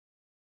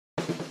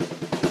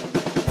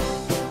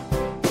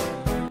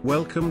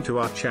Welcome to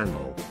our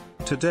channel.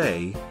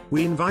 Today,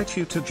 we invite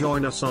you to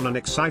join us on an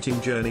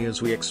exciting journey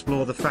as we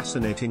explore the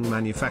fascinating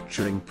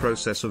manufacturing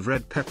process of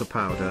red pepper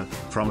powder,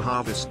 from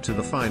harvest to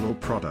the final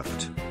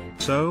product.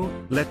 So,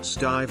 let's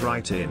dive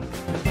right in.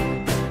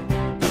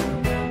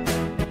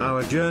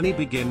 Our journey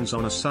begins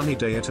on a sunny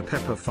day at a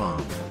pepper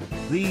farm.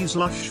 These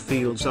lush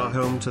fields are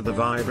home to the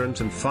vibrant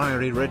and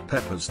fiery red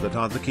peppers that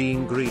are the key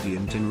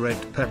ingredient in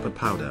red pepper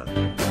powder.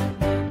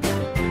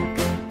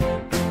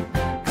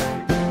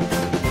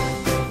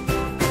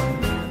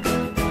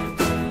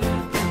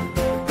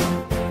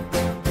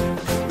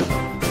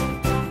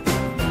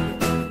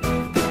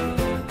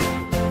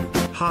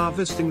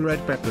 Harvesting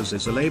red peppers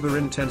is a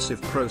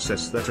labor-intensive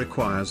process that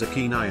requires a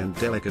keen eye and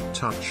delicate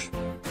touch.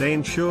 They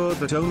ensure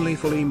that only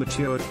fully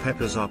matured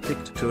peppers are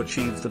picked to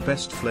achieve the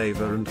best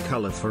flavor and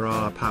color for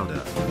our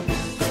powder.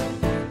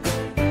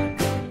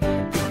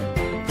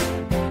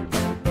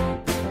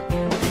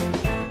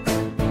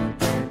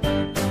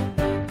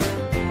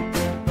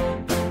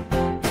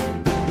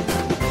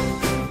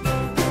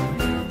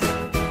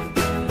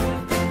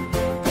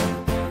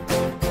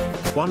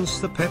 Once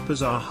the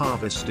peppers are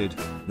harvested,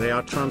 they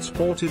are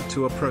transported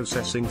to a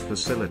processing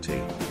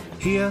facility.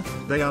 Here,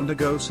 they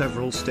undergo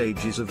several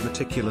stages of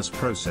meticulous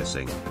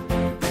processing.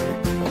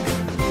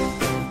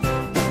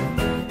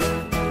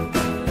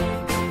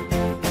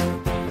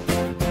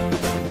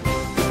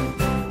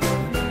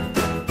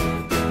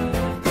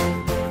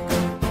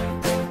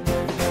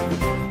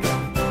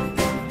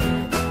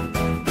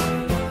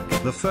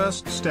 The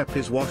first step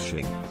is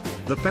washing.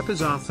 The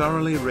peppers are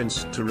thoroughly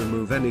rinsed to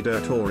remove any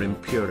dirt or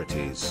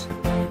impurities.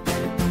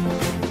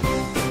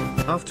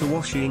 After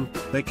washing,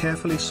 they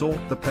carefully sort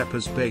the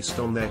peppers based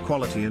on their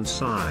quality and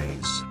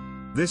size.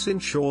 This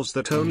ensures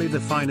that only the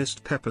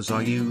finest peppers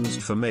are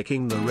used for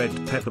making the red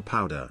pepper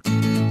powder.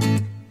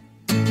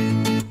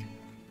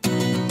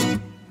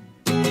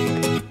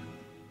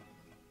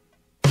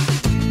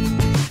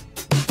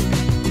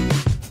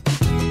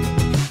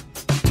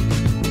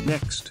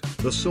 Next,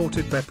 the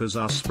sorted peppers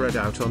are spread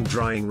out on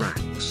drying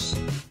racks.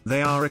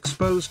 They are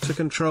exposed to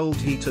controlled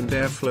heat and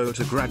airflow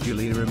to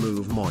gradually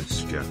remove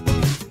moisture.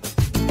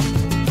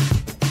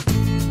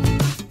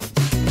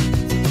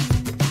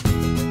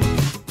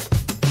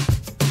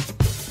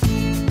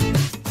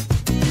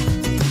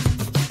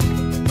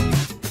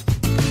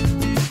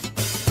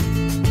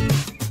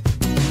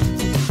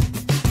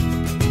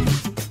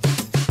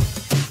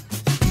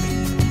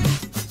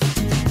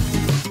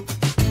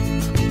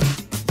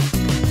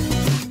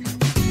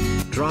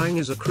 Drying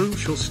is a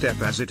crucial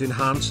step as it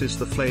enhances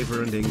the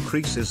flavor and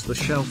increases the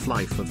shelf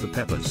life of the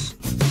peppers.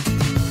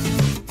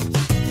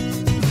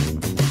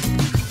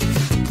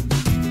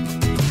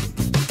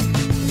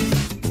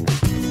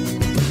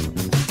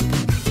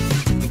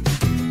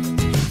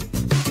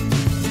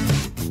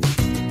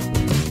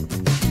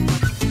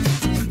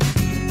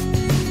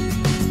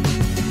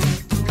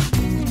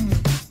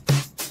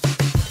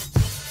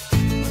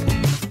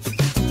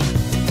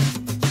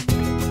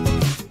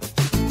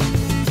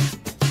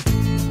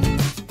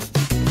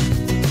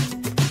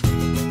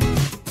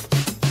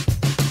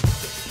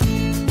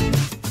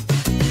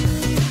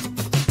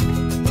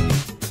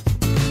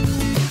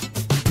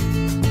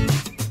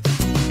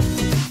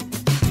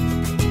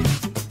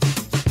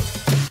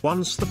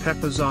 Once the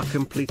peppers are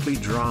completely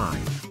dry,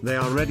 they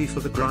are ready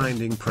for the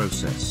grinding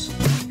process.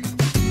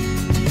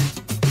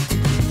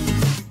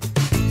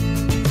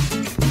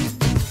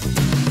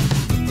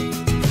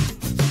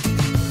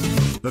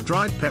 The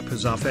dried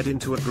peppers are fed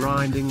into a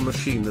grinding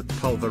machine that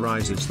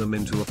pulverizes them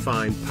into a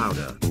fine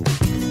powder.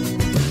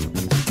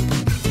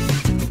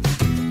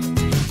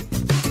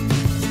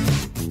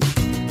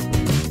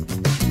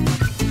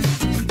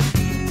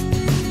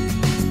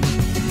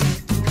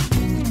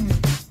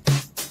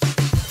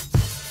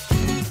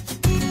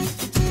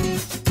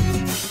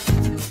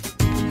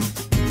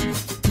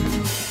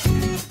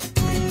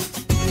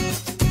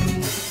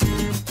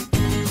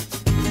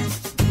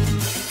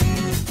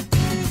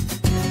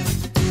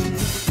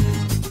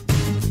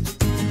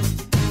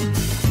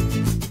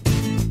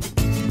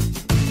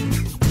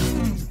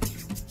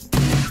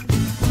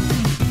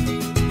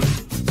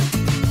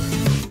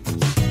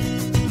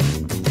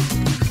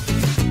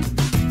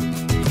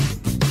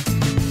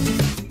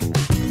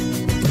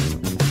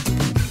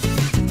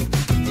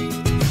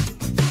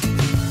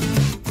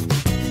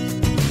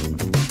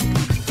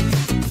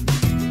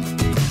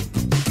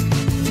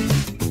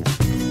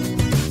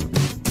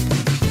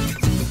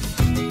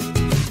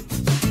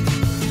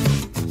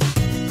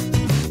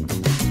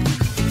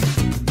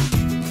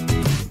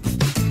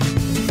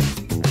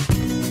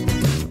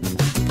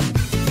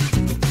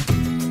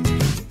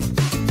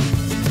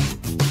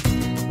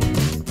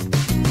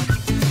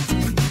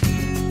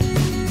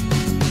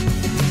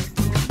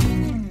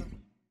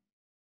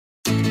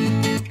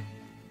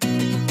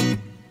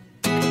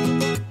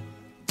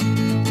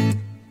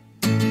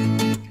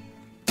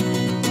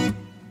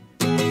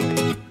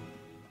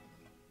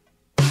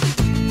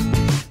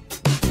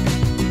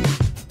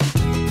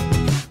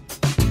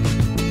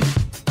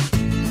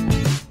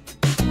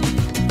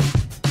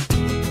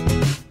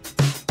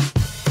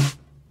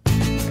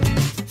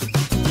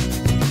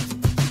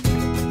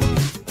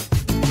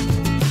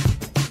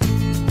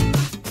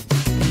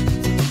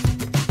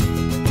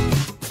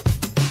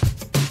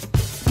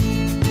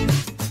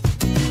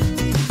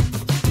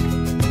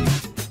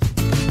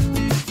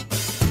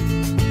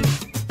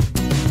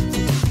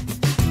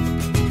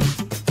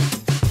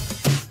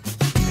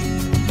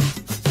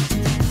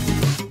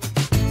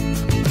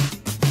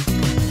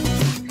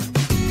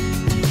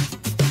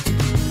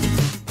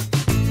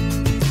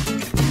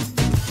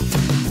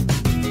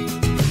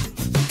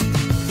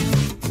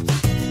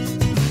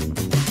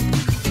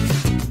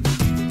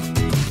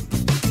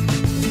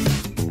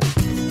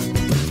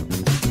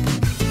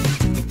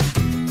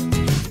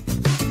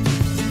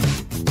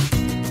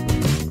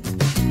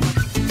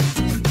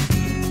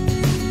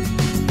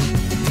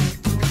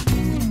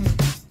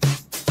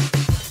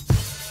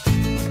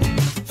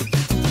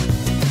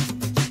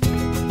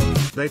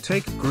 They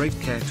take great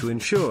care to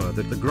ensure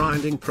that the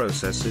grinding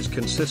process is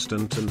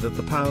consistent and that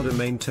the powder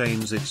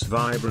maintains its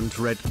vibrant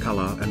red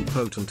color and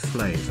potent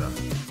flavor.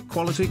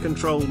 Quality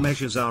control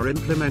measures are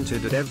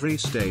implemented at every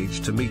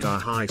stage to meet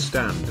our high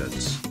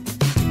standards.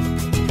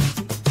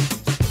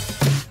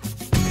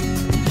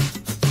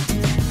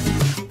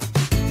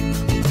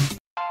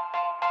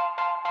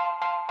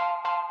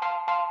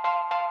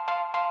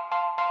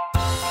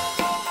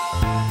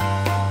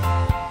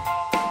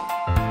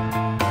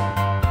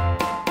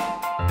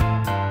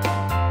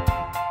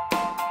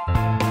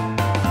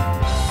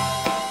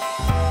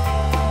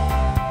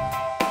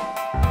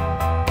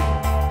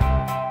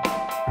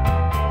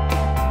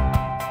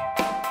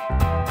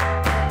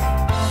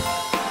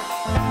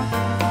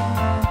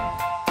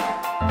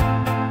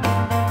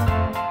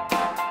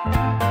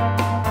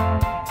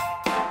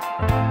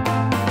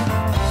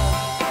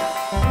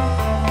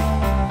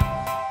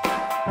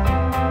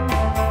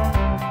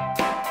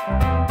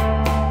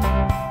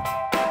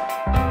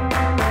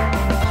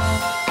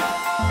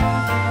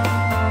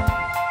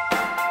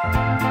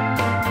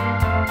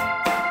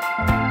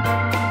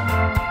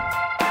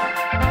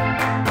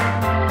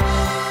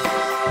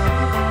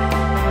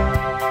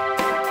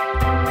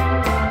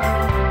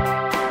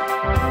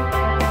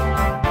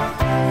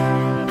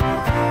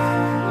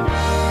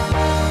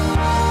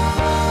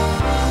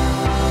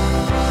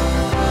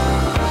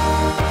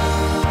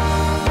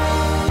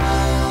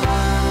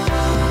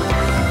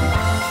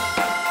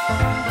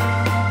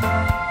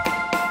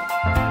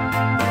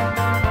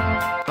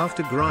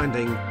 After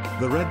grinding,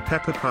 the red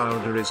pepper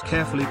powder is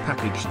carefully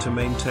packaged to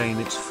maintain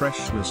its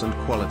freshness and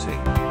quality.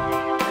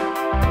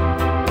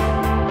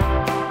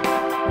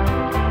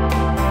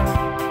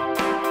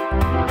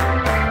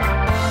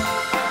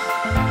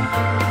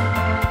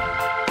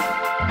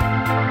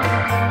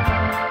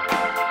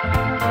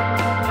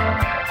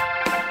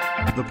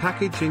 The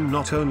packaging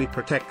not only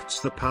protects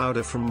the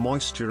powder from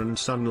moisture and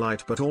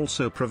sunlight but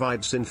also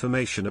provides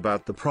information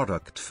about the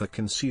product for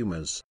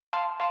consumers.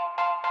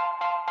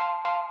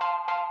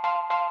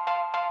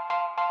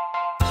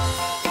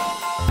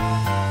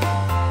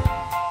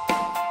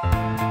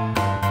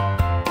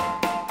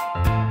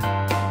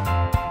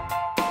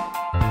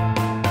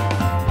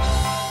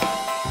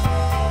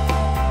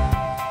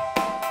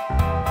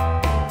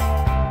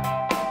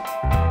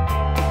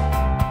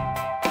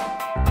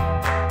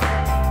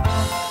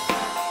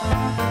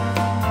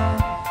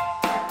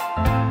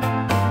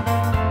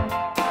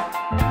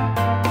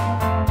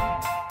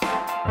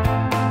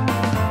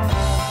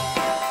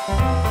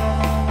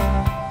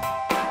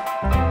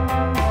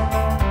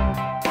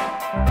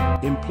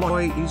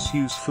 Employees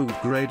use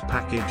food-grade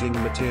packaging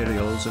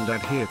materials and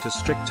adhere to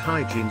strict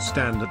hygiene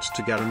standards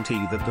to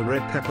guarantee that the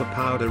red pepper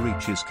powder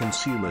reaches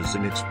consumers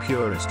in its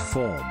purest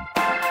form.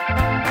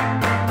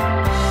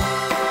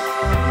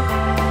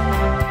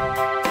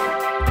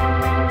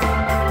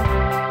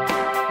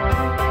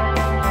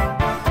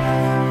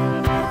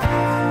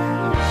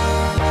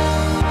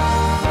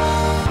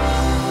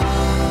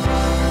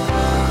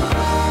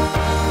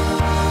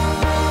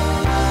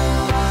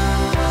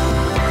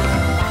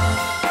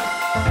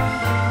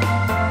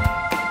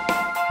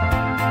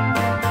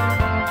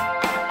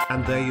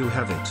 And there you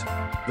have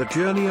it. The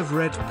journey of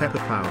red pepper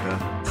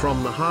powder,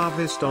 from the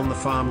harvest on the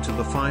farm to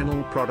the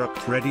final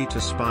product ready to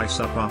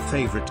spice up our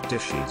favorite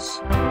dishes.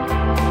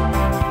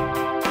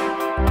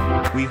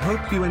 We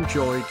hope you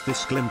enjoyed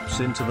this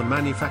glimpse into the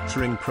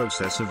manufacturing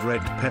process of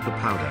red pepper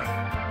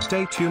powder.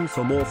 Stay tuned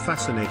for more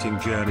fascinating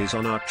journeys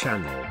on our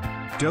channel.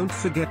 Don't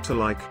forget to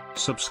like,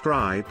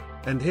 subscribe,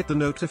 and hit the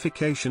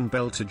notification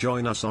bell to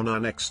join us on our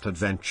next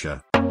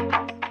adventure.